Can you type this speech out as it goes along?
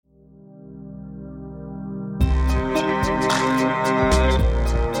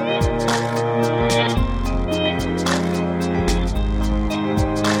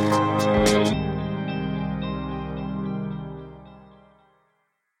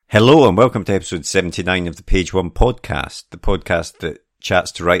Hello and welcome to episode 79 of the Page One podcast, the podcast that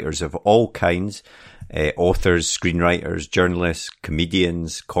chats to writers of all kinds, authors, screenwriters, journalists,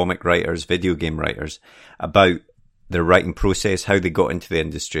 comedians, comic writers, video game writers, about their writing process, how they got into the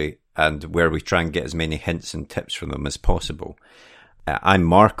industry, and where we try and get as many hints and tips from them as possible. I'm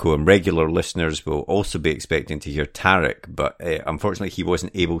Marco, and regular listeners will also be expecting to hear Tarek, but unfortunately he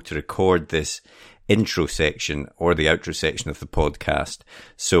wasn't able to record this intro section or the outro section of the podcast.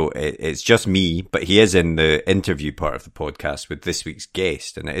 So it's just me, but he is in the interview part of the podcast with this week's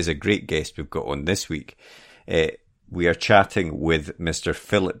guest, and it is a great guest we've got on this week. We are chatting with Mr.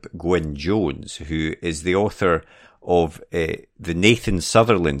 Philip Gwynne Jones, who is the author of the Nathan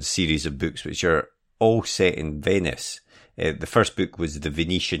Sutherland series of books, which are all set in Venice. The first book was The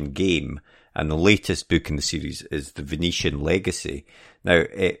Venetian Game, and the latest book in the series is The Venetian Legacy. Now,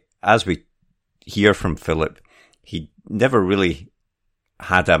 as we hear from Philip, he never really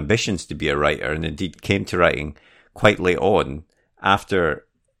had ambitions to be a writer, and indeed came to writing quite late on after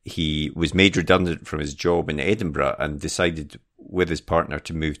he was made redundant from his job in Edinburgh and decided with his partner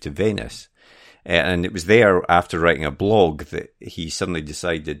to move to Venice. And it was there, after writing a blog, that he suddenly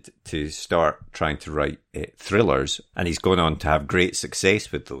decided to start trying to write thrillers, and he's gone on to have great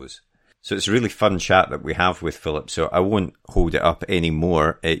success with those. So it's a really fun chat that we have with Philip, so I won't hold it up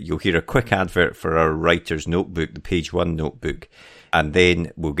anymore. You'll hear a quick advert for our writer's notebook, the Page One notebook, and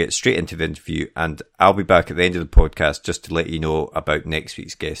then we'll get straight into the interview, and I'll be back at the end of the podcast just to let you know about next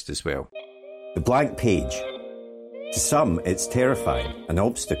week's guest as well. The blank page. To some, it's terrifying, an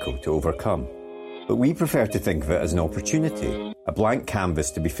obstacle to overcome. But we prefer to think of it as an opportunity, a blank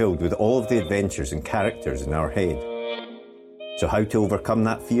canvas to be filled with all of the adventures and characters in our head. So how to overcome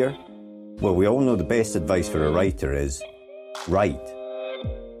that fear? Well, we all know the best advice for a writer is write.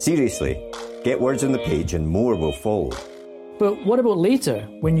 Seriously, get words on the page and more will follow. But what about later,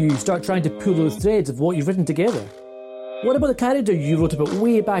 when you start trying to pull those threads of what you've written together? What about the character you wrote about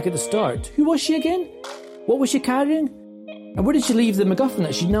way back at the start? Who was she again? What was she carrying? And where did she leave the MacGuffin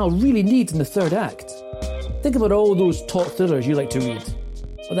that she now really needs in the third act? Think about all those top thrillers you like to read,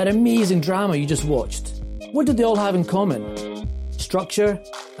 or that amazing drama you just watched. What did they all have in common? Structure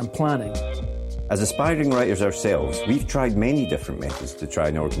and planning. As aspiring writers ourselves, we've tried many different methods to try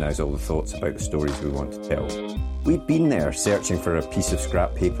and organise all the thoughts about the stories we want to tell. We've been there searching for a piece of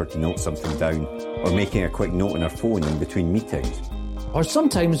scrap paper to note something down, or making a quick note on our phone in between meetings. Or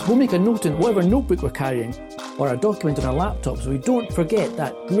sometimes we'll make a note in whatever notebook we're carrying, or a document on our laptop so we don't forget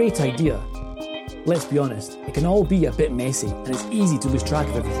that great idea. Let's be honest, it can all be a bit messy, and it's easy to lose track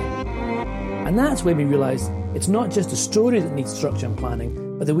of everything. And that's when we realised it's not just the story that needs structure and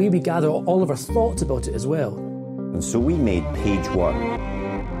planning, but the way we gather all of our thoughts about it as well. And so we made Page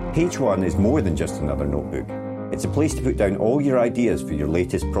One. Page One is more than just another notebook. It's a place to put down all your ideas for your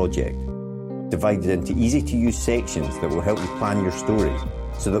latest project, divided into easy-to-use sections that will help you plan your story,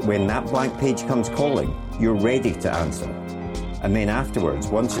 so that when that blank page comes calling, you're ready to answer. And then afterwards,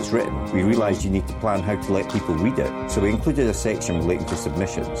 once it's written, we realised you need to plan how to let people read it, so we included a section relating to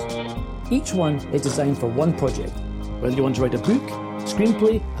submissions. Each one is designed for one project, whether you want to write a book,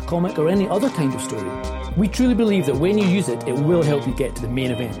 screenplay, a comic, or any other kind of story. We truly believe that when you use it, it will help you get to the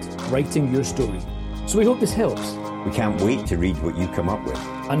main event, writing your story. So we hope this helps. We can't wait to read what you come up with.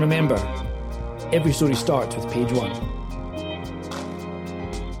 And remember, every story starts with Page One.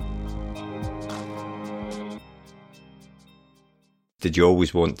 Did you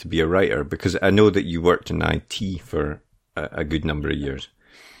always want to be a writer? Because I know that you worked in IT for a good number of years.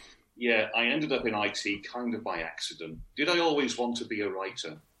 Yeah, I ended up in IT kind of by accident. Did I always want to be a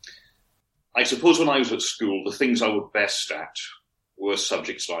writer? I suppose when I was at school, the things I was best at were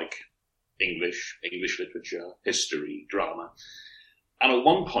subjects like English literature, history, drama. And at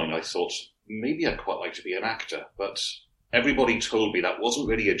one point I thought, maybe I'd quite like to be an actor, but everybody told me that wasn't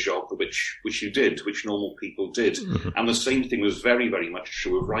really a job which you did, which normal people did. Mm-hmm. And the same thing was very, very much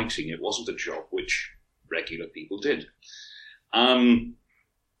true of writing. It wasn't a job which regular people did.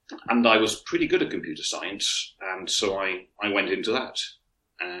 And I was pretty good at computer science, and so I went into that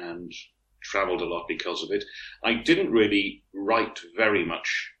and travelled a lot because of it. I didn't really write very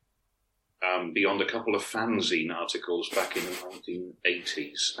much beyond a couple of fanzine articles back in the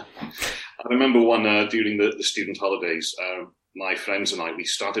 1980s. I remember one during the student holidays, my friends and I, we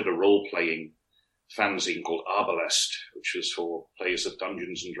started a role-playing fanzine called Arbalest, which was for players of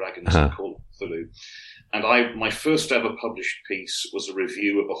Dungeons and Dragons and Call of Cthulhu. And my first ever published piece was a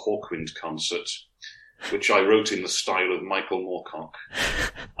review of a Hawkwind concert, which I wrote in the style of Michael Moorcock.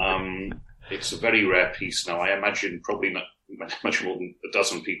 It's a very rare piece now. I imagine probably not much more than a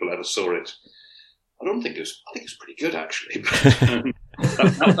dozen people ever saw it. I think it's pretty good, actually.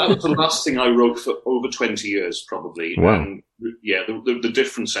 That was the last thing I wrote for over 20 years, probably. Wow. The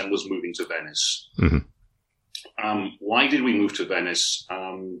difference then was moving to Venice. Mm-hmm. Why did we move to Venice?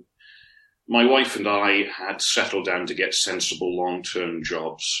 My wife and I had settled down to get sensible long-term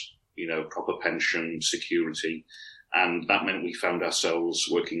jobs, proper pension, security. And that meant we found ourselves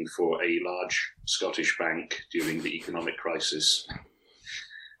working for a large Scottish bank during the economic crisis.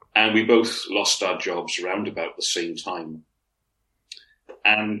 And we both lost our jobs around about the same time.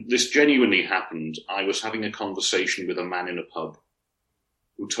 And this genuinely happened. I was having a conversation with a man in a pub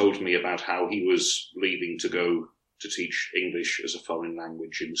who told me about how he was leaving to go to teach English as a foreign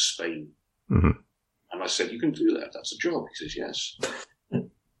language in Spain. Mm-hmm. And I said, "You can do that. That's a job." He says, "Yes."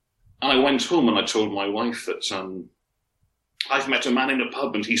 And I went home and I told my wife that I've met a man in a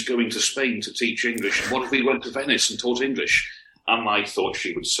pub and he's going to Spain to teach English. What if we went to Venice and taught English? And I thought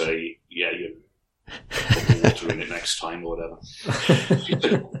she would say, "Yeah, you put water in it next time," or whatever. She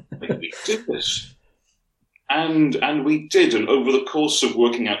said, "We did this." And we did. And over the course of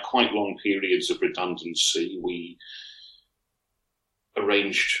working out quite long periods of redundancy, we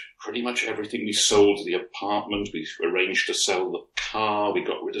arranged pretty much everything. We sold the apartment. We arranged to sell the car. We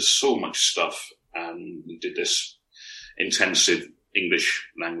got rid of so much stuff. And we did this intensive English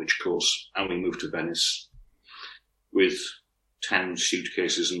language course. And we moved to Venice with 10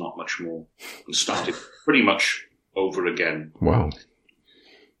 suitcases and not much more, and started pretty much over again. Wow.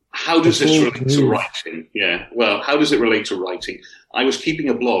 How does this relate to writing? Yeah, well, how does it relate to writing? I was keeping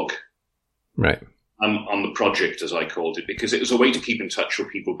a blog. Right. On the project, as I called it, because it was a way to keep in touch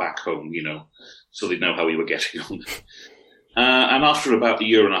with people back home, so they'd know how we were getting on. And after about a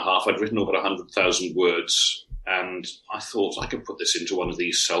year and a half, I'd written over 100,000 words. And I thought I could put this into one of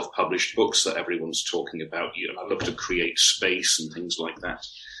these self-published books that everyone's talking about. I looked to create space and things like that.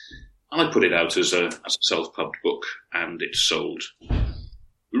 And I put it out as a self-pubbed book, and it sold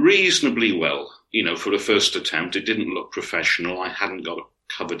reasonably well. For a first attempt, it didn't look professional. I hadn't got a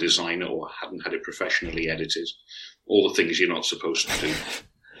cover designer or hadn't had it professionally edited. All the things you're not supposed to do.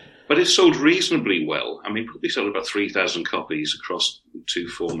 But it sold reasonably well. I mean, probably sold about 3,000 copies across 2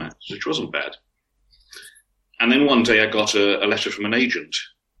 formats, which wasn't bad. And then one day I got a letter from an agent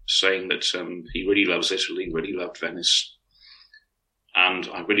saying that he really loves Italy, really loved Venice, and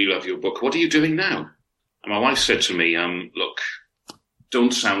I really love your book. What are you doing now? And my wife said to me, "Look,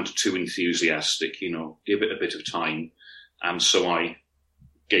 don't sound too enthusiastic, give it a bit of time." And so I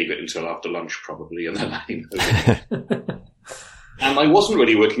gave it until after lunch probably, and then and I wasn't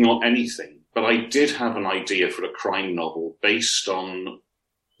really working on anything, but I did have an idea for a crime novel based on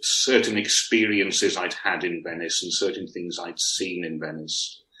certain experiences I'd had in Venice and certain things I'd seen in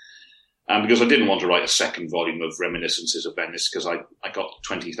Venice. Because I didn't want to write a second volume of Reminiscences of Venice, because I got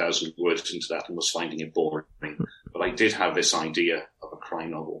 20,000 words into that and was finding it boring. But I did have this idea of a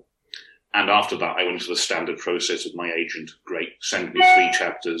crime novel. And after that, I went through the standard process with my agent. Great, send me 3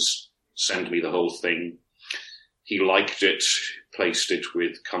 chapters, send me the whole thing. He liked it, placed it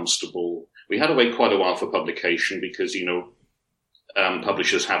with Constable. We had to wait quite a while for publication because,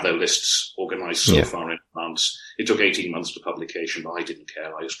 publishers have their lists organised so far in advance. It took 18 months to publication, but I didn't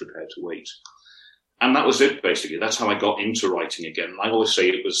care. I was prepared to wait. And that was it, basically. That's how I got into writing again. I always say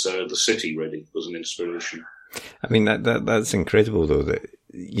it was the city, really, was an inspiration. I mean, that's incredible, though, that,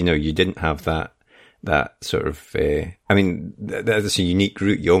 you didn't have that sort of, that's a unique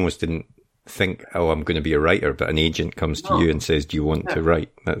route. You almost didn't think, oh, I'm going to be a writer, but an agent comes to you and says, do you want to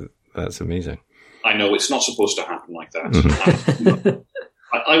write? That's amazing. I know it's not supposed to happen like that. Mm-hmm.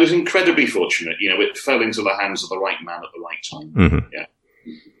 I was incredibly fortunate. It fell into the hands of the right man at the right time. Mm-hmm. Yeah.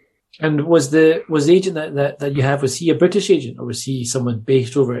 And was the agent that you have, was he a British agent or was he someone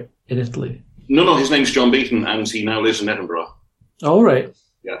based over in Italy? No, his name's John Beaton, and he now lives in Edinburgh. All right.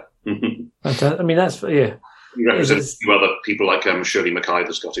 Yeah. I mean, that's yeah. He represents other people like Shirley Mackay,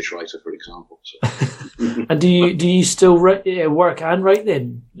 the Scottish writer, for example. So. And do you still work and write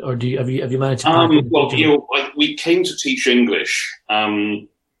then, or have you managed to? We came to teach English, and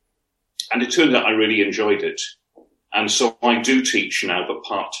it turned out I really enjoyed it, and so I do teach now, but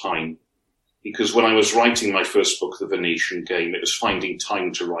part time, because when I was writing my first book, The Venetian Game, it was finding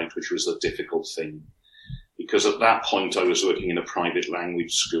time to write, which was the difficult thing, because at that point I was working in a private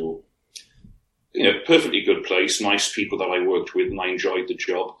language school. Perfectly good place, nice people that I worked with, and I enjoyed the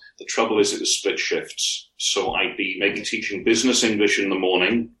job. The trouble is it was split shifts. So I'd be maybe teaching business English in the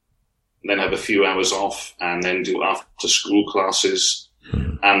morning, then have a few hours off, and then do after school classes,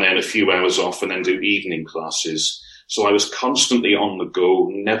 and then a few hours off and then do evening classes. So I was constantly on the go,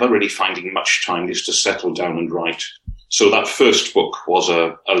 never really finding much time just to settle down and write. So that first book was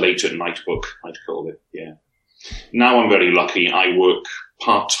a late at night book, I'd call it, yeah. Now I'm very lucky. I work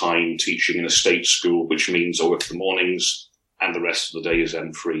part-time teaching in a state school, which means I work the mornings and the rest of the day is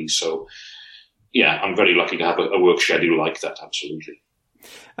then free. So, yeah, I'm very lucky to have a work schedule like that, absolutely.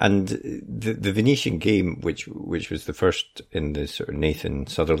 And the Venetian Game, which was the first in the sort of Nathan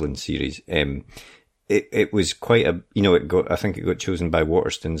Sutherland series, it was quite a, I think it got chosen by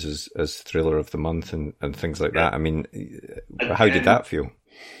Waterstones as thriller of the month and things like that. I mean, how did that feel?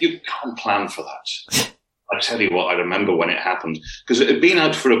 You can't plan for that. I tell you what, I remember when it happened, because it had been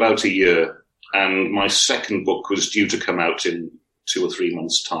out for about a year, and my second book was due to come out in 2 or 3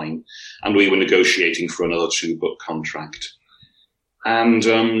 months' time, and we were negotiating for another 2-book contract. And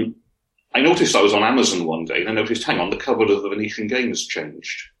I noticed I was on Amazon one day, and I noticed, hang on, the cover of the Venetian Game has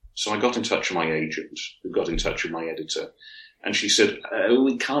changed. So I got in touch with my agent, who got in touch with my editor, and she said,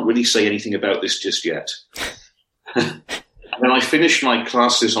 we can't really say anything about this just yet. And then I finished my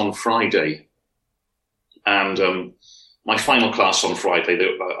classes on Friday, and my final class on Friday,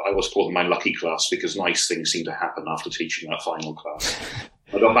 I was called my lucky class because nice things seemed to happen after teaching that final class.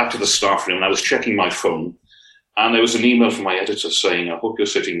 I got back to the staff room and I was checking my phone, and there was an email from my editor saying, I hope you're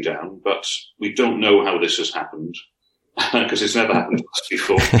sitting down, but we don't know how this has happened because it's never happened to us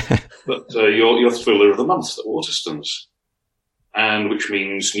before. But you're thriller of the month at Waterstones, and which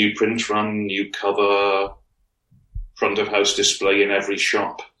means new print run, new cover, front of house display in every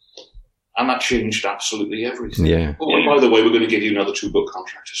shop. And that changed absolutely everything. Yeah. Oh, and by the way, we're going to give you another 2-book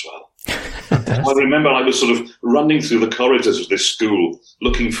contract as well. I remember I was sort of running through the corridors of this school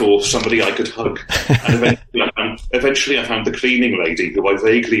looking for somebody I could hug. And eventually I found the cleaning lady who I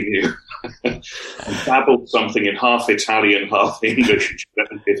vaguely knew and babbled something in half Italian, half English. And she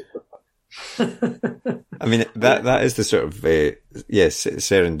let me hit her. I mean, that is the sort of,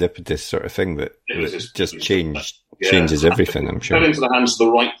 serendipitous sort of thing that just changes everything, I'm sure. Fell into the hands of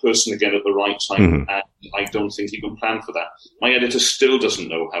the right person again at the right time, and I don't think you can plan for that. My editor still doesn't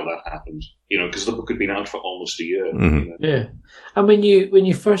know how that happened, because the book had been out for almost a year. Yeah. And when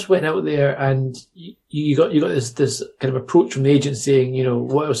you first went out there and you got this kind of approach from the agent saying,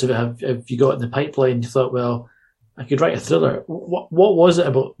 what else have you got in the pipeline? You thought, well, I could write a thriller. What was it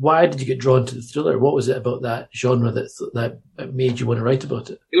about? Why did you get drawn to the thriller? What was it about that genre that made you want to write about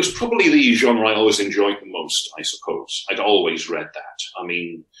it? It was probably the genre I always enjoyed the most, I suppose. I'd always read that. I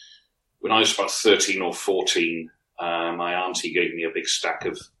mean, when I was about 13 or 14, my auntie gave me a big stack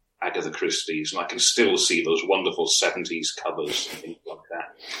of Agatha Christie's, and I can still see those wonderful 70s covers and things like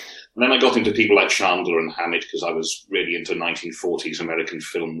that. And then I got into people like Chandler and Hammett because I was really into 1940s American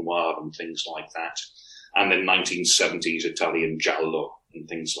film noir and things like that. And then 1970s Italian giallo and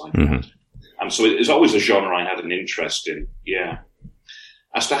things like that. And so it's always a genre I had an interest in, yeah.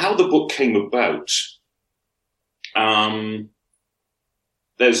 As to how the book came about,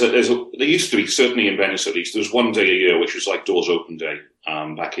 there used to be, certainly in Venice at least, there was one day a year which was like Doors Open Day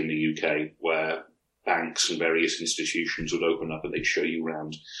back in the UK, where banks and various institutions would open up and they'd show you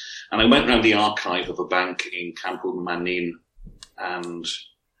around. And I went around the archive of a bank in Campo Manin, and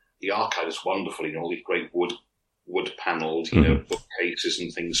the archive is wonderful, all these great wood panelled, bookcases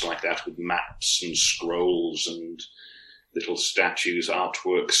and things like that with maps and scrolls and little statues,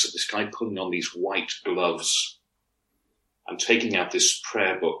 artworks. This guy putting on these white gloves and taking out this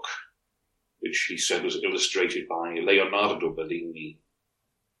prayer book, which he said was illustrated by Leonardo Bellini.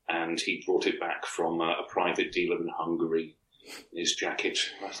 And he brought it back from a private dealer in Hungary in his jacket.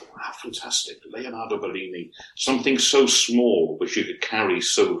 And I thought, wow, fantastic. Leonardo Bellini, something so small which you could carry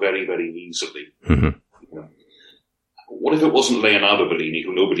so very, very easily. What if it wasn't Leonardo Bellini,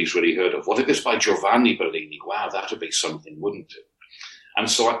 who nobody's really heard of? What if it's by Giovanni Bellini? Wow, that would be something, wouldn't it? And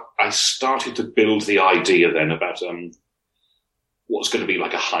so I started to build the idea then about what's going to be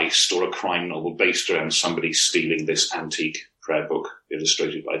like a heist or a crime novel based around somebody stealing this antique prayer book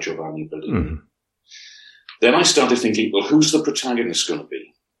illustrated by Giovanni Bellini. Then I started thinking, well, who's the protagonist going to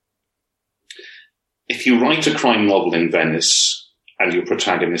be? If you write a crime novel in Venice and your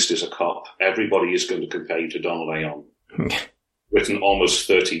protagonist is a cop, everybody is going to compare you to Donna Leon. Written almost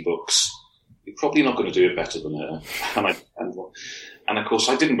 30 books. You're probably not going to do it better than her. And of course,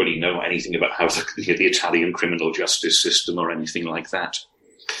 I didn't really know anything about how the Italian criminal justice system or anything like that.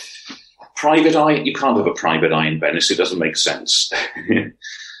 Private eye, you can't have a private eye in Venice. It doesn't make sense.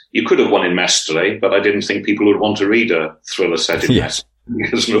 You could have one in Mestre, but I didn't think people would want to read a thriller set in Mestre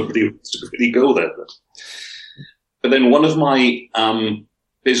because nobody wants to really go there. But then one of my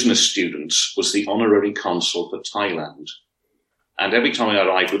business students was the honorary consul for Thailand. And every time I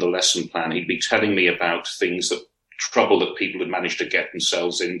arrived with a lesson plan, he'd be telling me about trouble that people had managed to get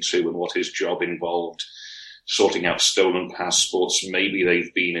themselves into and what his job involved, sorting out stolen passports. Maybe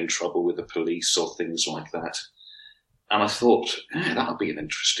they've been in trouble with the police or things like that. And I thought, that would be an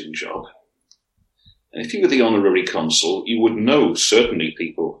interesting job. And if you were the honorary consul, you would know certainly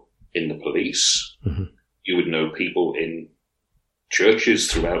people in the police. Mm-hmm. You would know people in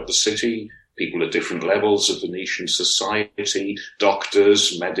churches throughout the city, people at different levels of Venetian society,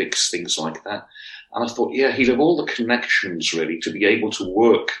 doctors, medics, things like that. And I thought, he'd have all the connections, really, to be able to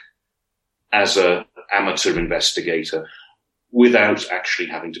work as an amateur investigator without actually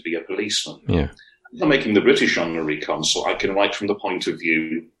having to be a policeman. Yeah. If I'm making the British honorary consul, I can write from the point of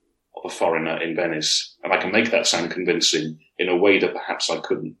view of a foreigner in Venice, and I can make that sound convincing in a way that perhaps I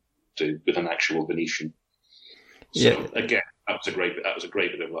couldn't do with an actual Venetian. So, again, that was a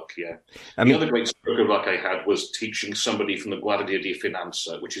great bit of luck, yeah. The other great stroke of luck I had was teaching somebody from the Guardia di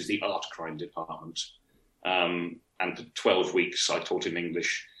Finanza, which is the art crime department. And for 12 weeks, I taught him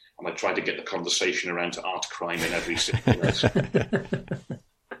English, and I tried to get the conversation around to art crime in every single lesson.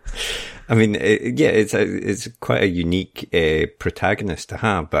 I mean, it's quite a unique protagonist to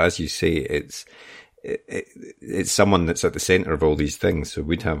have, but as you say, it's someone that's at the centre of all these things, so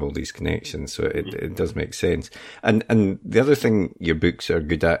we'd have all these connections, so it does make sense. And the other thing your books are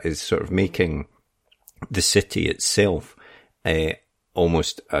good at is sort of making the city itself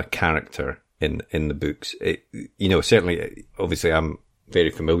almost a character in the books. Certainly, obviously, I'm very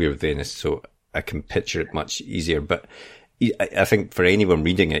familiar with Venice, so I can picture it much easier, but I think for anyone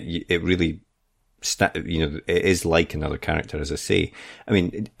reading it, it really, it is like another character, as I say. I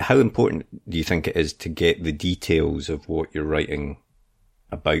mean, how important do you think it is to get the details of what you're writing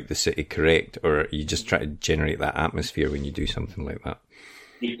about the city correct, or you just try to generate that atmosphere when you do something like that?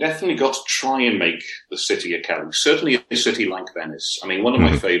 You've definitely got to try and make the city a character. Certainly a city like Venice. I mean, one of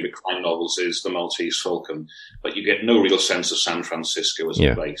my favourite crime novels is The Maltese Falcon, but you get no real sense of San Francisco as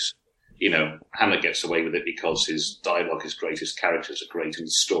a place. Hannah gets away with it because his dialogue is great, his characters are great, and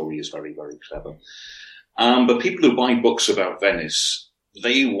the story is very, very clever. But people who buy books about Venice,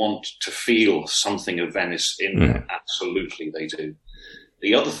 they want to feel something of Venice in there. Absolutely, they do.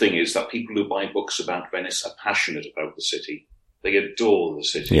 The other thing is that people who buy books about Venice are passionate about the city. They adore the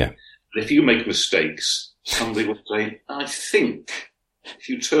city. Yeah. But if you make mistakes, somebody will say, I think if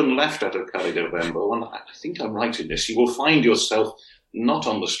you turn left out of Calle del Vembo, and I think I'm right in this, you will find yourself not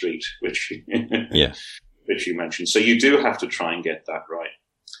on the street, which you mentioned. So you do have to try and get that right.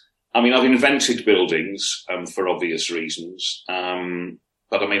 I mean, I've invented buildings for obvious reasons,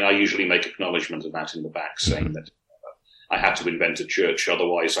 but I mean, I usually make acknowledgement of that in the back, saying that I had to invent a church,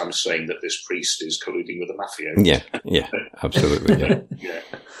 otherwise I'm saying that this priest is colluding with the mafia. Yeah, absolutely. Yeah.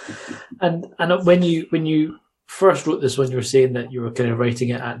 And when you first wrote this, when you were saying that you were kind of writing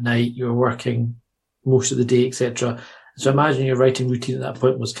it at night, you were working most of the day, etc. So I imagine your writing routine at that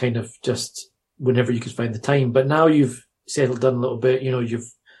point was kind of just whenever you could find the time. But now you've settled down a little bit, you're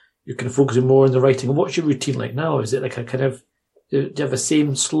kind of focusing more on the writing. And what's your routine like now? Is it like a kind of, do you have the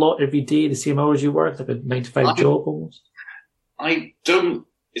same slot every day, the same hours you work, like a 9-to-5 job almost? I don't,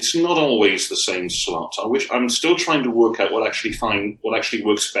 it's not always the same slot. I'm still trying to work out what actually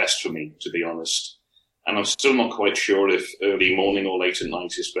works best for me, to be honest. And I'm still not quite sure if early morning or late at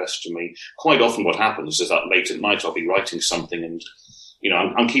night is best for me. Quite often what happens is that late at night I'll be writing something and,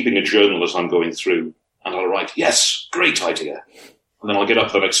 I'm keeping a journal as I'm going through, and I'll write, yes, great idea. And then I'll get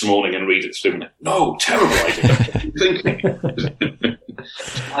up the next morning and read it through and no, terrible idea. What are you thinking?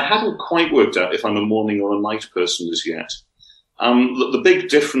 I haven't quite worked out if I'm a morning or a night person as yet. The big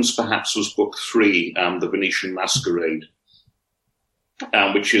difference perhaps was book 3, The Venetian Masquerade,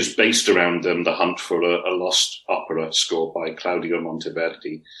 which is based around the hunt for a lost opera score by Claudio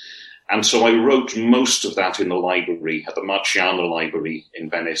Monteverdi. And so I wrote most of that in the library, at the Marciano Library in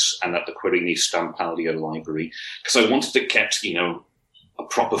Venice and at the Querini Stampalia Library, because I wanted to get, a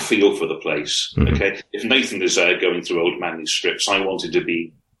proper feel for the place. Mm-hmm. Okay. If Nathan is there going through old manuscripts, I wanted to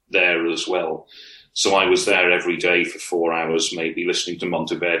be there as well. So I was there every day for 4 hours, maybe listening to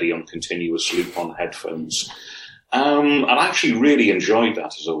Monteverdi on continuous loop on headphones. And I actually really enjoyed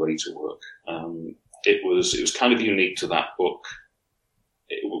that as a way to work. It was kind of unique to that book.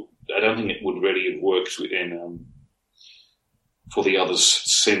 I don't think it would really have worked for the others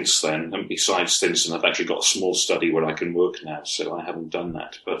since then. And besides since then, I've actually got a small study where I can work now, so I haven't done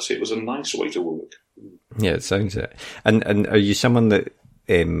that. But it was a nice way to work. Yeah, it sounds it. And are you someone that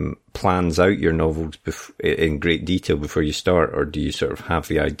plans out your novels in great detail before you start, or do you sort of have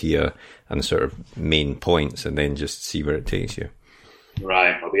the idea and sort of main points and then just see where it takes you?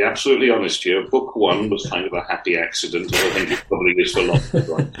 Right, I'll be absolutely honest here. Book 1 was kind of a happy accident, as I think it probably is for lots of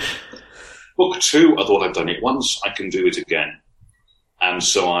writers. Book 2, I thought I'd done it once, I can do it again. And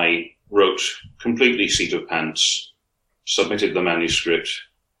so I wrote completely seat of pants, submitted the manuscript,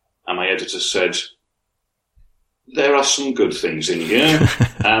 and my editor said, there are some good things in here,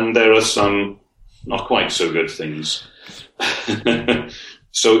 and there are some not quite so good things.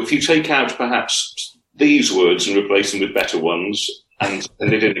 So if you take out perhaps these words and replace them with better ones and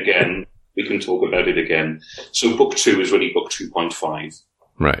send it in again, we can talk about it again. So book 2 is really book 2.5.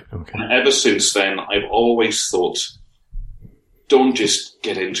 Right, okay. And ever since then, I've always thought, don't just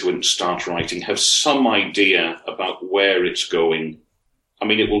get into it and start writing. Have some idea about where it's going. I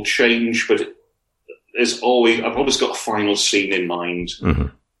mean, it will change, but I've always got a final scene in mind, a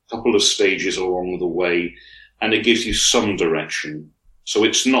couple of stages along the way, and it gives you some direction. So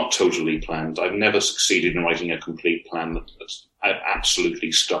it's not totally planned. I've never succeeded in writing a complete plan that I've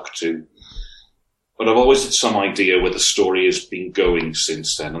absolutely stuck to. But I've always had some idea where the story has been going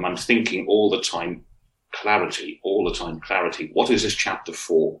since then, and I'm thinking all the time, clarity. What is this chapter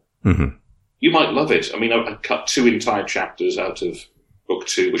for? Mm-hmm. You might love it. I mean, I cut 2 entire chapters out of book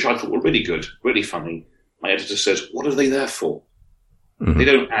 2, which I thought were really good, really funny. My editor says, what are they there for? Mm-hmm. They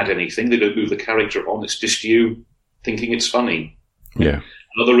don't add anything. They don't move the character on. It's just you thinking it's funny. Yeah.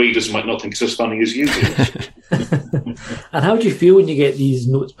 And other readers might not think it's as funny as you do. And how do you feel when you get these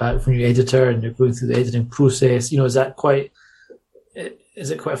notes back from your editor and you're going through the editing process? You know, is it quite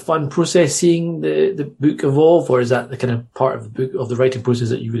a fun process seeing the book evolve, or is that the kind of part of the book, of the writing process,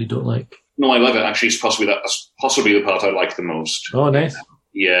 that you really don't like? No, I love it. Actually, that's possibly the part I like the most. Oh, nice.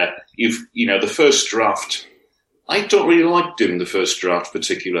 Yeah, the first draft. I don't really like doing the first draft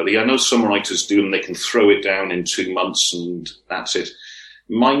particularly. I know some writers do, and they can throw it down in 2 months and that's it.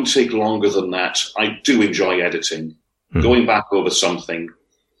 Mine take longer than that. I do enjoy editing, going back over something,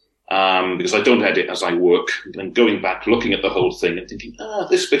 because I don't edit as I work, and going back, looking at the whole thing and thinking,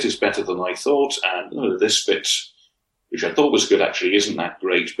 this bit is better than I thought, and this bit, which I thought was good, actually isn't that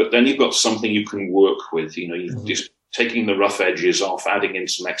great. But then you've got something you can work with. You know, you're just taking the rough edges off, adding in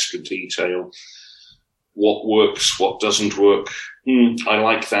some extra detail. What works, what doesn't work. I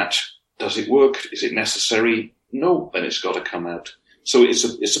like that. Does it work? Is it necessary? No, then it's got to come out. So it's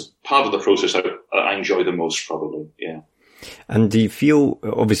a part of the process I enjoy the most, probably. Yeah. And do you feel,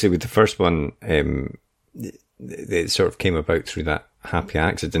 obviously, with the first one, it sort of came about through that happy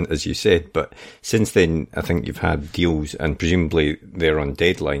accident, as you said, but since then, I think you've had deals, and presumably they're on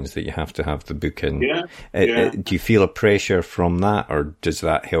deadlines that you have to have the book in. Yeah. Do you feel a pressure from that, or does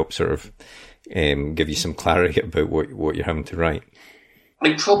that help sort of give you some clarity about what you're having to write?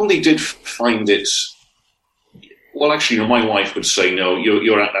 I probably did find it. Well, actually, my wife would say, "No,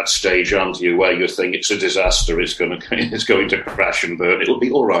 you're at that stage, aren't you, where you think it's a disaster, it's going to crash and burn. It'll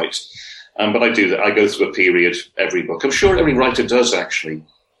be all right." But I do that. I go through a period every book. I'm sure every writer does, actually,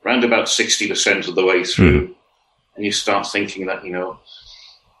 around about 60% of the way through, and you start thinking that,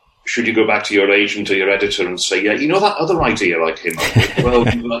 should you go back to your agent or your editor and say, yeah, that other idea I came up with?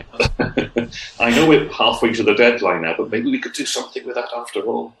 Well, I know we're halfway to the deadline now, but maybe we could do something with that after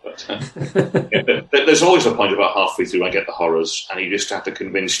all. But there's always a point about halfway through I get the horrors, and you just have to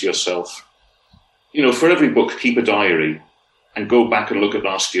convince yourself, for every book, keep a diary and go back and look at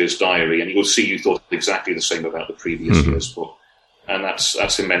last year's diary, and you'll see you thought exactly the same about the previous year's book. And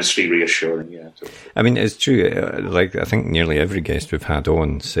that's immensely reassuring, yeah. I mean, it's true. Like, I think nearly every guest we've had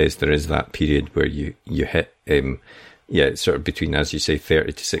on says there is that period where you hit, sort of between, as you say,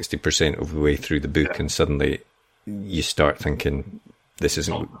 30 to 60% of the way through the book, and suddenly you start thinking, this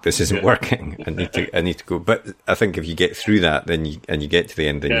isn't working. I need to go. But I think if you get through that, then you get to the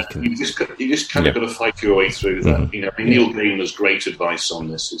end, then you can. You just kind of got to fight your way through that. Neil Gaiman's great advice on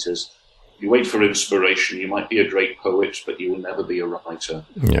this. He says, you wait for inspiration. You might be a great poet, but you will never be a writer.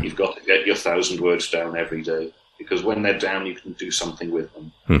 Yeah. You've got to get your 1,000 words down every day, because when they're down, you can do something with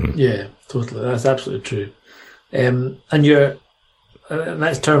them. Mm-hmm. Yeah, totally. That's absolutely true. And your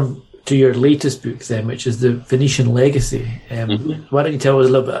let's turn to your latest book then, which is The Venetian Legacy. Why don't you tell us a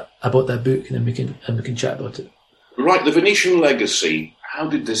little bit about that book, and then we can chat about it. Right, The Venetian Legacy. How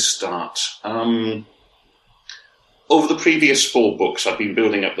did this start? Over the previous 4 books, I've been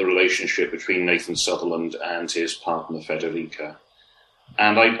building up the relationship between Nathan Sutherland and his partner, Federica.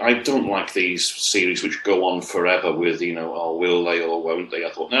 And I don't like these series which go on forever with, will they or won't they?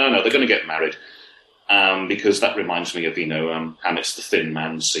 I thought, no, they're going to get married. Because that reminds me of, Hammett's The Thin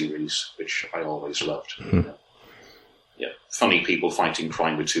Man series, which I always loved. Funny people fighting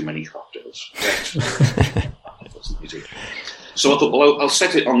crime with too many cocktails. So I thought, well, I'll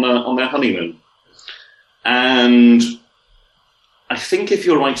set it on their honeymoon. And I think if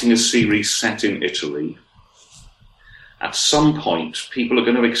you're writing a series set in Italy, at some point, people are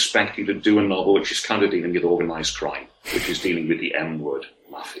going to expect you to do a novel which is kind of dealing with organised crime, which is dealing with the M word,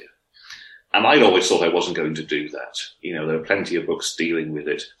 mafia. And I'd always thought I wasn't going to do that. You know, there are plenty of books dealing with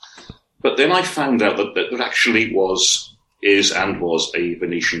it. But then I found out that there actually was a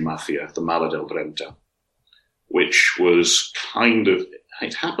Venetian mafia, the Mala del Brenta, which was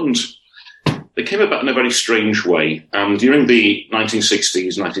it happened. They came about in a very strange way. During the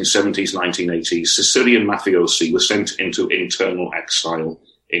 1960s, 1970s, 1980s, Sicilian mafiosi were sent into internal exile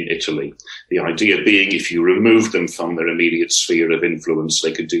in Italy. The idea being if you removed them from their immediate sphere of influence,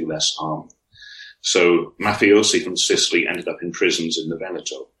 they could do less harm. So mafiosi from Sicily ended up in prisons in the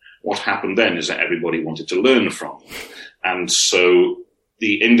Veneto. What happened then is that everybody wanted to learn from them. And so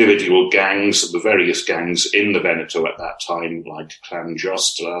the individual gangs, the various gangs in the Veneto at that time, like Clan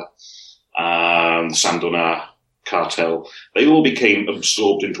Giostra, Sandona cartel, they all became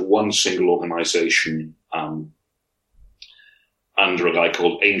absorbed into one single organization under a guy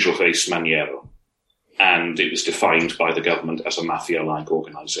called Angelface Maniero. And it was defined by the government as a mafia-like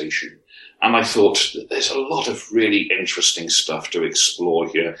organization. And I thought, there's a lot of really interesting stuff to explore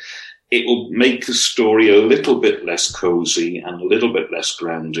here. It will make the story a little bit less cozy and a little bit less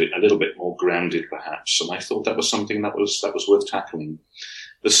grounded, a little bit more grounded perhaps. And I thought that was something that was worth tackling.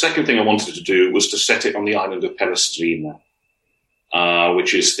 The second thing I wanted to do was to set it on the island of Pellestrina,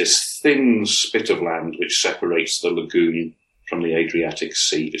 which is this thin spit of land which separates the lagoon from the Adriatic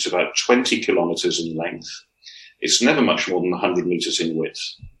Sea. It's about 20 kilometers in length. It's never much more than 100 meters in width.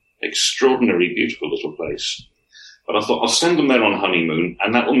 Extraordinarily beautiful little place. But I thought I'll send them there on honeymoon,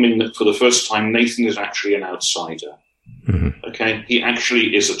 and that will mean that for the first time Nathan is actually an outsider. Mm-hmm. Okay? He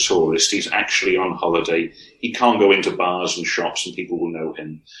actually is a tourist. He's actually on holiday. He can't go into bars and shops and people will know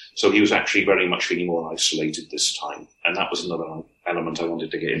him. So he was actually very much feeling more isolated this time. And that was another element I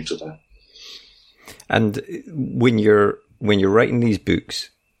wanted to get into there. And when you're writing these books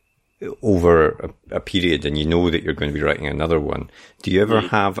over a period and you know that you're going to be writing another one, do you ever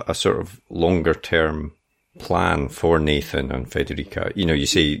have a sort of longer term plan for Nathan and Federica? You know, you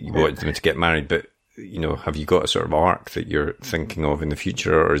say you wanted them to get married, but, you know, have you got a sort of arc that you're thinking of in the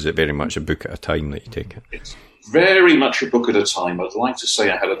future, or is it very much a book at a time that you take it? It's very much a book at a time. I'd like to say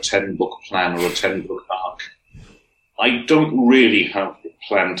I had a 10-book plan or a 10-book arc. I don't really have a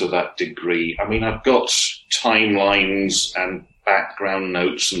plan to that degree. I mean, I've got timelines and background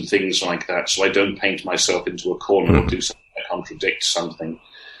notes and things like that, so I don't paint myself into a corner or do something that contradicts something.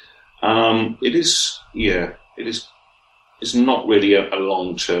 It's not really a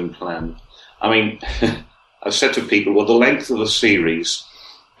long-term plan. I mean, I've said to people, well, the length of the series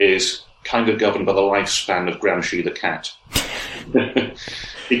is kind of governed by the lifespan of Gramsci the cat.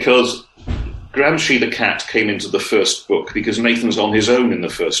 Because Gramsci the cat came into the first book because Nathan's on his own in the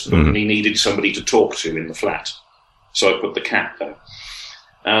first book and he needed somebody to talk to in the flat. So I put the cat there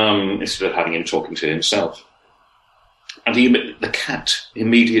instead of having him talking to himself. And the cat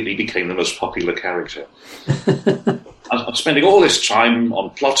immediately became the most popular character. I'm spending all this time on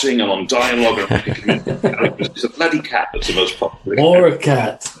plotting and on dialogue and picking characters. It's a bloody cat that's the most popular. Or a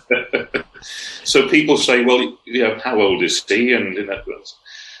cat. So people say, well, you know, how old is he? And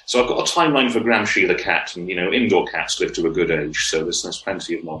so I've got a timeline for Gramsci the cat, and, you know, indoor cats live to a good age, so there's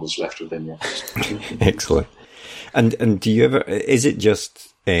plenty of novels left with him yet. Excellent. And do you ever, is it just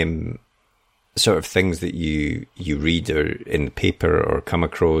sort of things that you read or in the paper or come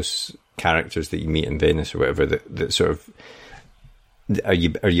across characters that you meet in Venice or whatever that sort of, are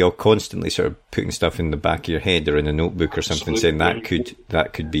you all constantly sort of putting stuff in the back of your head or in a notebook or something, saying that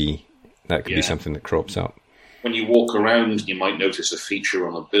could be something that crops up? When you walk around, you might notice a feature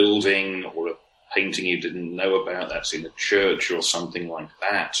on a building or a painting you didn't know about that's in a church or something like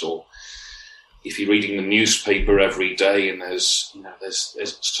that. Or if you're reading the newspaper every day and there's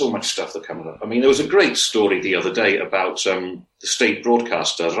so much stuff that comes up. I mean, there was a great story the other day about the state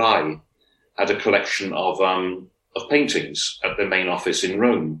broadcaster Rai had a collection of paintings at their main office in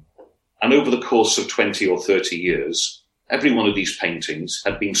Rome. And over the course of 20 or 30 years, every one of these paintings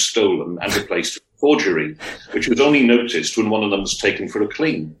had been stolen and replaced with forgery, which was only noticed when one of them was taken for a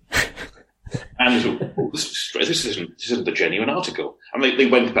clean. And this isn't a genuine article. And they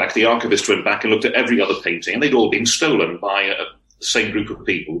went back, the archivist went back and looked at every other painting, and they'd all been stolen by the same group of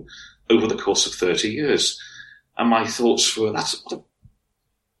people over the course of 30 years. And my thoughts were,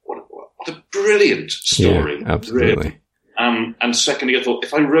 what a brilliant story. Yeah, absolutely. Really. And secondly, I thought,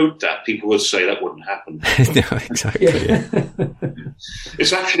 if I wrote that, people would say that wouldn't happen. No, exactly. Yeah.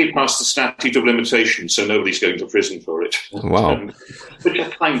 It's actually past the statute of limitations, so nobody's going to prison for it. Wow. Which I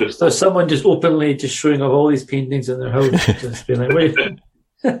kind of So someone just openly just showing off all these paintings in their house, just being like, wait.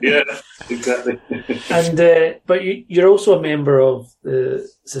 Yeah, exactly. And but you're also a member of the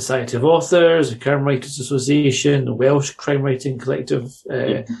Society of Authors, the Crime Writers Association, the Welsh Crime Writing Collective.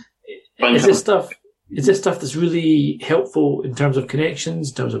 Is this stuff that's really helpful in terms of connections,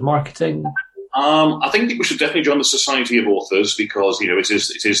 in terms of marketing? I think people should definitely join the Society of Authors because, you know, it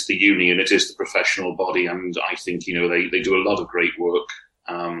is the union, it is the professional body, and I think, you know, they do a lot of great work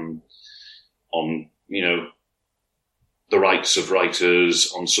on, you know, the rights of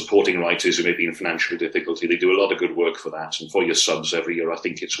writers, on supporting writers who may be in financial difficulty. They do a lot of good work for that. And for your subs every year, I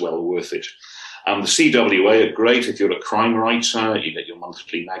think it's well worth it. The CWA are great if you're a crime writer. You get your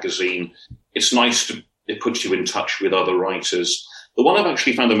monthly magazine. It's nice it puts you in touch with other writers. The one I've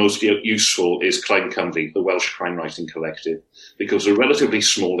actually found the most useful is Crime Cymru, the Welsh Crime Writing Collective, because they're relatively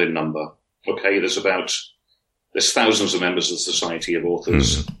small in number. Okay, there's thousands of members of the Society of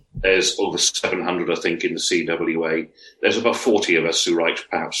Authors. There's over 700, I think, in the CWA. There's about 40 of us who write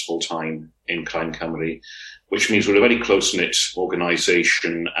perhaps full-time in Crime Cymru, which means we're a very close-knit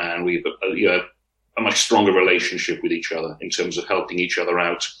organisation and we've a much stronger relationship with each other in terms of helping each other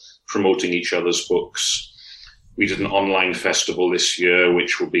out, promoting each other's books. We did an online festival this year,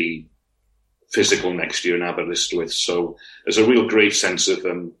 which will be physical next year in Aberystwyth. So there's a real great sense of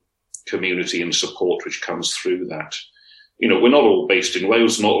community and support which comes through that. You know, we're not all based in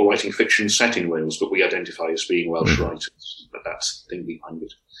Wales, not all writing fiction set in Wales, but we identify as being Welsh writers. But that's the thing behind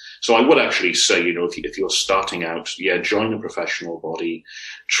it. So I would actually say, you know, if you're starting out, join a professional body,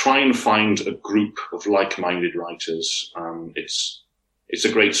 try and find a group of like-minded writers. It's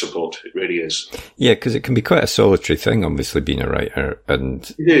a great support. It really is. Yeah, because it can be quite a solitary thing, obviously, being a writer. And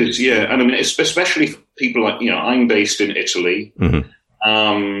it is, yeah. And I mean, especially for people like, you know, I'm based in Italy. Mm-hmm.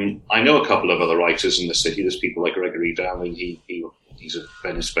 I know a couple of other writers in the city. There's people like Gregory Dowling. He's a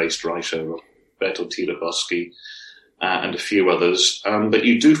Venice-based writer, Roberto Tiraboschi, and a few others. But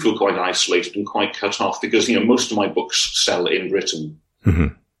you do feel quite isolated and quite cut off because, you know, most of my books sell in Britain.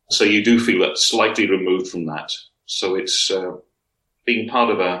 Mm-hmm. So you do feel that slightly removed from that. So it's being part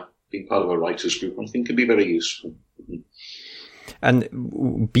of a writers group, I think, can be very useful. Mm-hmm.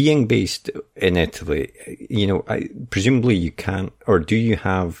 And being based in Italy, you know, presumably you can't, or do you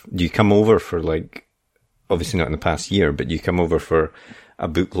come over for, like, obviously not in the past year, but you come over for a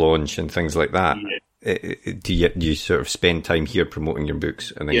book launch and things like that? Yeah. Do you sort of spend time here promoting your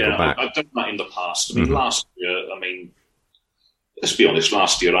books and then go back? I've done that in the past. I mean, last year, let's be honest,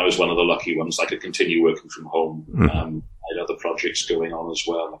 last year I was one of the lucky ones. I could continue working from home. Mm-hmm. I had other projects going on as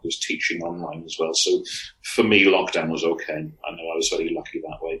well. I was teaching online as well. So for me, lockdown was okay. I know I was very lucky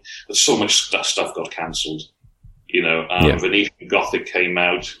that way. But so much stuff got cancelled. You know, Venetian Gothic came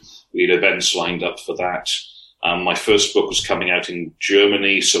out. We had events lined up for that. My first book was coming out in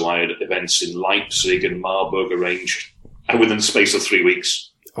Germany, so I had events in Leipzig and Marburg arranged within the space of 3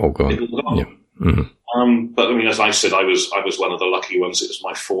 weeks. Oh, God. Yeah. Mm-hmm. But I mean, as I said, I was one of the lucky ones. It was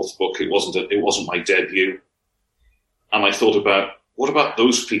my fourth book. It wasn't my debut. And I thought about, what about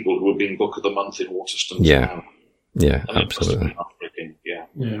those people who were being Book of the Month in Waterston Town? Yeah, absolutely.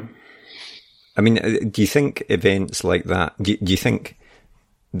 Yeah. I mean, do you think events like that, do you think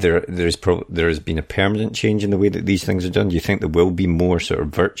there has been a permanent change in the way that these things are done? Do you think there will be more sort of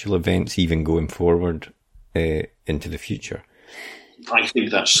virtual events even going forward into the future? I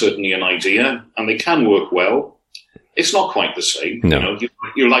think that's certainly an idea, and they can work well. It's not quite the same. No. You know,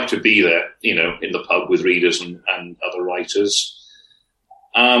 you like to be there, you know, in the pub with readers and other writers.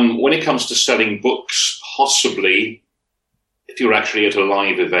 When it comes to selling books, possibly, if you're actually at a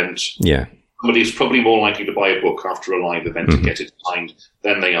live event, somebody's probably more likely to buy a book after a live event and get it signed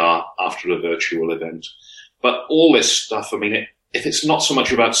than they are after a virtual event. But all this stuff, I mean, if it's not so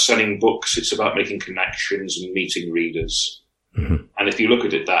much about selling books, it's about making connections and meeting readers. Mm-hmm. And if you look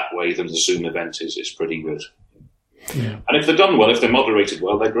at it that way, then the Zoom event is pretty good. Yeah. And if they're done well, if they're moderated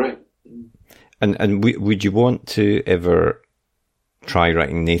well, they're great. And would you want to ever try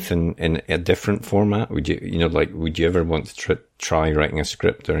writing Nathan in a different format? Would you ever want to try writing a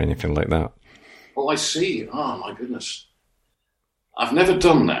script or anything like that? Oh, I see. Oh, my goodness. I've never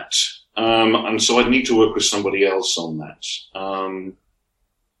done that. And so I'd need to work with somebody else on that.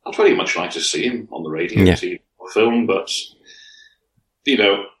 I'd very much like to see him on the radio, TV, or film, but, you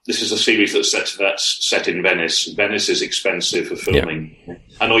know, this is a series that's set in Venice. Venice is expensive for filming. Yeah.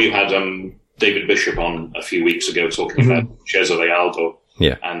 I know you had David Bishop on a few weeks ago talking about Cesare Aldo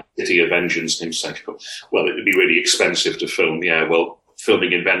and City of Vengeance, and him saying, well, it would be really expensive to film. Yeah, well,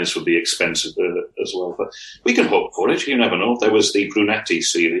 filming in Venice would be expensive as well. But we can hope for it. You never know. There was the Brunetti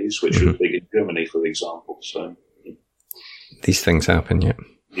series, which was big in Germany, for example. So these things happen, yeah.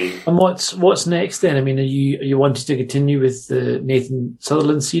 And what's next then? I mean, are you wanting to continue with the Nathan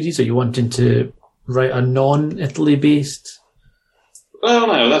Sutherland series? Are you wanting to write a non-Italy based? Well,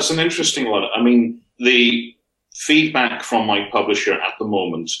 no, that's an interesting one. I mean, the feedback from my publisher at the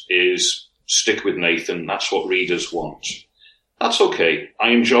moment is stick with Nathan. That's what readers want. That's okay. I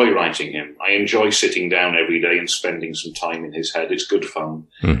enjoy writing him. I enjoy sitting down every day and spending some time in his head. It's good fun.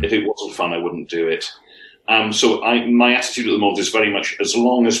 If it wasn't fun, I wouldn't do it. So my attitude at the moment is very much, as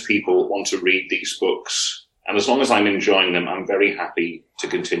long as people want to read these books and as long as I'm enjoying them, I'm very happy to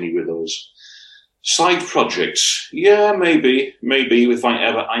continue with those. Side projects, yeah, maybe if I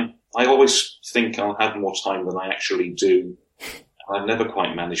ever, I always think I'll have more time than I actually do. I've never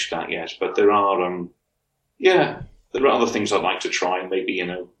quite managed that yet, but there are other things I'd like to try. Maybe,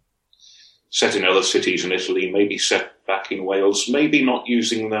 set in other cities in Italy, maybe set back in Wales, maybe not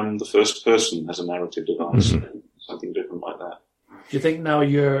using the first person as a narrative device, something different like that. Do you think now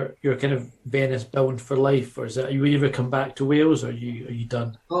you're kind of Venice bound for life, or are you ever come back to Wales, or are you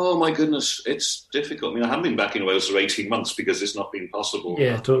done? Oh my goodness, it's difficult. I mean, I haven't been back in Wales for 18 months because it's not been possible.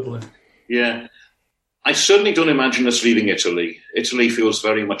 Yeah, totally. Yeah. I certainly don't imagine us leaving Italy. Italy feels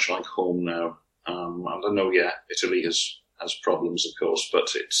very much like home now. I don't know, Italy has problems, of course,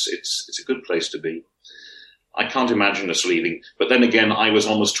 but it's a good place to be. I can't imagine us leaving. But then again, I was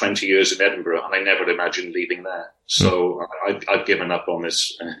almost 20 years in Edinburgh, and I never imagined leaving there. So I've given up on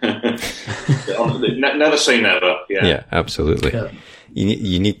this. Never say never. Yeah, absolutely. Yeah.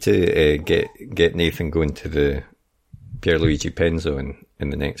 You need to get Nathan going to the Pierluigi Penzo in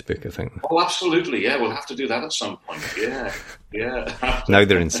the next book, I think. Oh, absolutely. Yeah, we'll have to do that at some point. Yeah. Now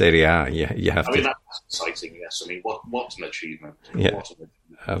they're in Serie A. Yeah, you have to. I mean, that's exciting. Yes. I mean, what an achievement. Yeah,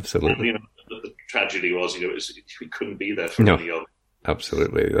 absolutely. And, the tragedy was, we couldn't be there for any of it.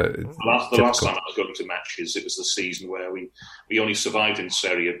 Absolutely. The last time I was going to matches, it was the season where we only survived in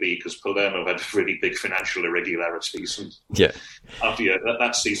Serie B because Palermo had really big financial irregularities. And after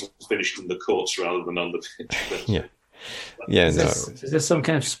that season finished in the courts rather than on the pitch. But, is this some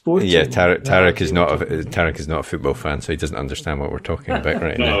kind of sport? Yeah, Tarek is not a football fan, so he doesn't understand what we're talking about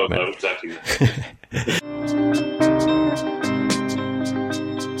right now. No, exactly.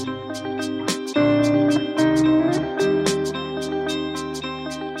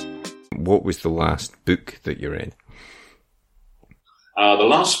 What was the last book that you read? The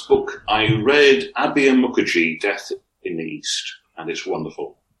last book I read, Abir Mukherjee, Death in the East, and it's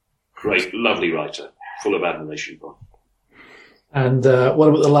wonderful. Great, lovely writer, full of admiration for him. And what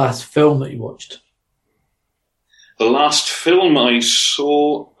about the last film that you watched? The last film I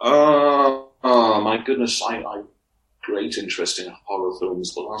saw, oh my goodness, I great interest in horror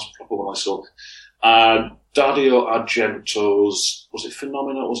films. The last proper one I saw, Dario Argento's, was it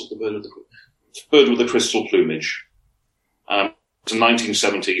Phenomena? Was it The Bird with the Crystal Plumage? It's a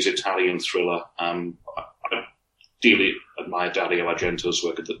 1970s Italian thriller. I dearly admire Dario Argento's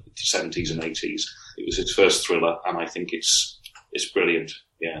work at the 70s and 80s. It was his first thriller, and I think it's brilliant.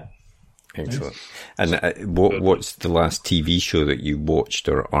 Yeah. Excellent. And what's the last TV show that you watched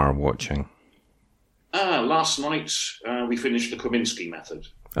or are watching? Last night we finished The Kominsky Method.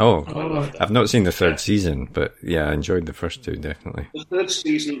 Oh, I've not seen the third season, but yeah, I enjoyed the first two, definitely. The third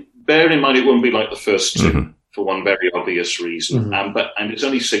season, bear in mind it won't be like the first two for one very obvious reason. And it's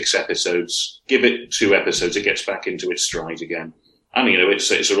only 6 episodes. Give it 2 episodes, it gets back into its stride again. And,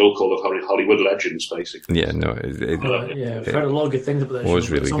 it's a roll call of Hollywood legends, basically. Yeah, no. I've heard a lot of good things about that show. Was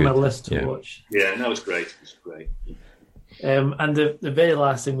really it's on good. my list to watch. Yeah, no, it's great. It's great. And the very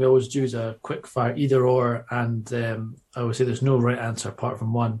last thing we always do is a quick fire either or, and I always say there's no right answer apart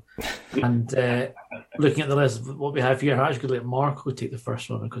from one. And looking at the list of what we have here, I'm actually going to let Marco take the first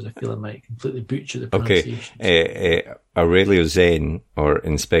one because I feel I might completely butcher the pronunciation. Okay, Aurelio Zen or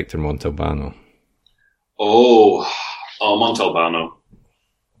Inspector Montalbano? Oh, Montalbano.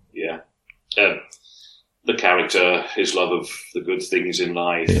 Yeah. The character, his love of the good things in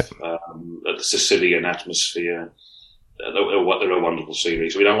life, the Sicilian atmosphere. They're a wonderful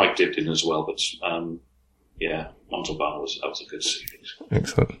series. I mean, I like Dibdin as well, but Montalbano was a good series.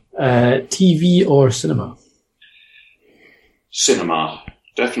 Excellent. TV or cinema? Cinema,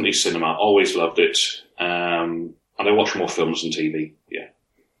 definitely cinema. Always loved it, and I watch more films than TV. Yeah.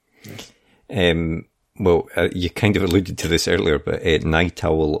 Well, you kind of alluded to this earlier, but night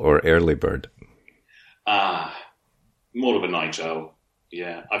owl or early bird? More of a night owl.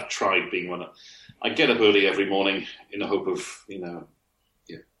 Yeah, I've tried being one. I get up early every morning in the hope of,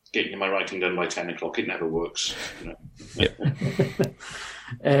 getting my writing done by 10 o'clock. It never works.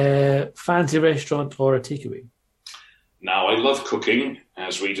 Fancy restaurant or a takeaway? Now, I love cooking,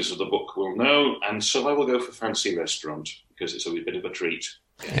 as readers of the book will know, and so I will go for fancy restaurant because it's a wee bit of a treat.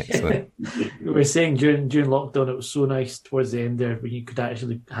 Excellent. We were saying during lockdown, it was so nice towards the end there when you could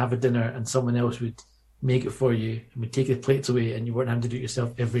actually have a dinner and someone else would make it for you and would take the plates away and you weren't having to do it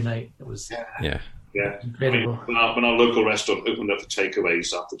yourself every night. It was incredible. When our local restaurant opened up for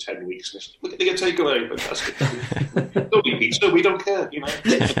takeaways after 10 weeks, and we're getting a takeaway, fantastic. Don't eat pizza, we don't care,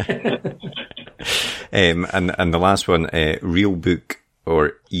 And the last one, real book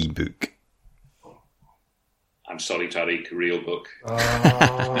or e-book? I'm sorry, Tariq, real book.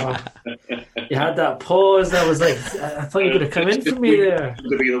 Oh, you had that pause. I was like, I thought you were going to come in for me there.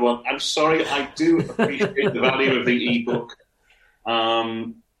 To be the one. I'm sorry, I do appreciate the value of the e-book.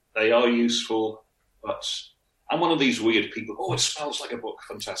 They are useful, but I'm one of these weird people. Oh, it smells like a book.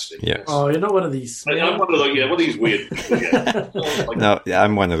 Fantastic. Yeah. Yes. Oh, you're not one of these. I'm one of these weird people. Yeah. No,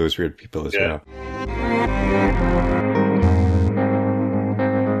 I'm one of those weird people as well.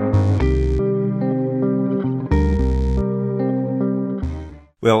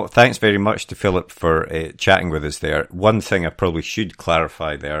 Well, thanks very much to Philip for chatting with us there. One thing I probably should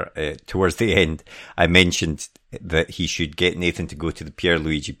clarify there, towards the end, I mentioned that he should get Nathan to go to the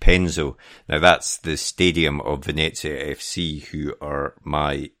Pierluigi Penzo. Now, that's the stadium of Venezia FC, who are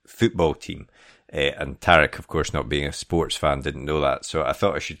my football team. And Tarek, of course, not being a sports fan, didn't know that. So I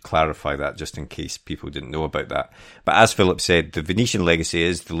thought I should clarify that just in case people didn't know about that. But as Philip said, The Venetian Legacy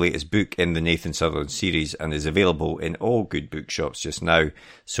is the latest book in the Nathan Sutherland series and is available in all good bookshops just now.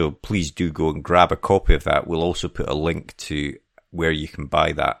 So please do go and grab a copy of that. We'll also put a link to where you can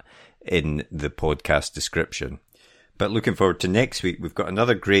buy that in the podcast description. But looking forward to next week, we've got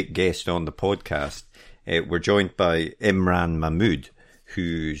another great guest on the podcast. We're joined by Imran Mahmood,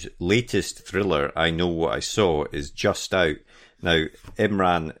 whose latest thriller, I Know What I Saw, is just out. Now,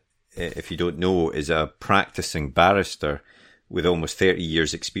 Imran, if you don't know, is a practicing barrister with almost 30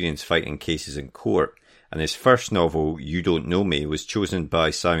 years' experience fighting cases in court. And his first novel, You Don't Know Me, was chosen by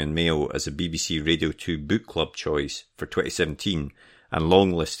Simon Mayo as a BBC Radio 2 Book Club choice for 2017 and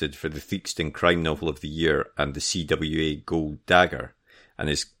longlisted for the Theakston Crime Novel of the Year and the CWA Gold Dagger, and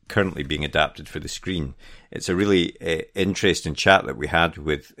is currently being adapted for the screen. It's a really interesting chat that we had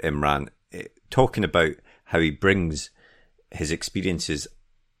with Imran, talking about how he brings his experiences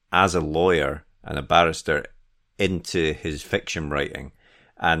as a lawyer and a barrister into his fiction writing,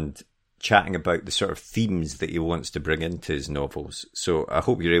 and chatting about the sort of themes that he wants to bring into his novels. So I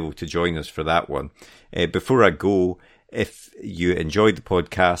hope you're able to join us for that one. Before I go, if you enjoyed the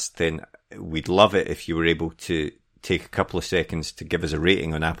podcast, then we'd love it if you were able to take a couple of seconds to give us a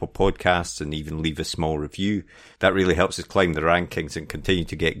rating on Apple Podcasts and even leave a small review. That really helps us climb the rankings and continue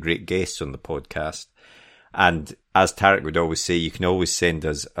to get great guests on the podcast. And as Tarek would always say, you can always send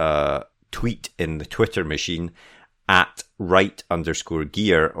us a tweet in the Twitter machine at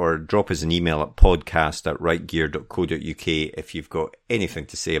right_gear, or drop us an email at podcast@rightgear.co.uk if you've got anything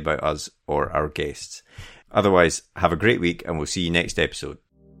to say about us or our guests. Otherwise, have a great week and we'll see you next episode.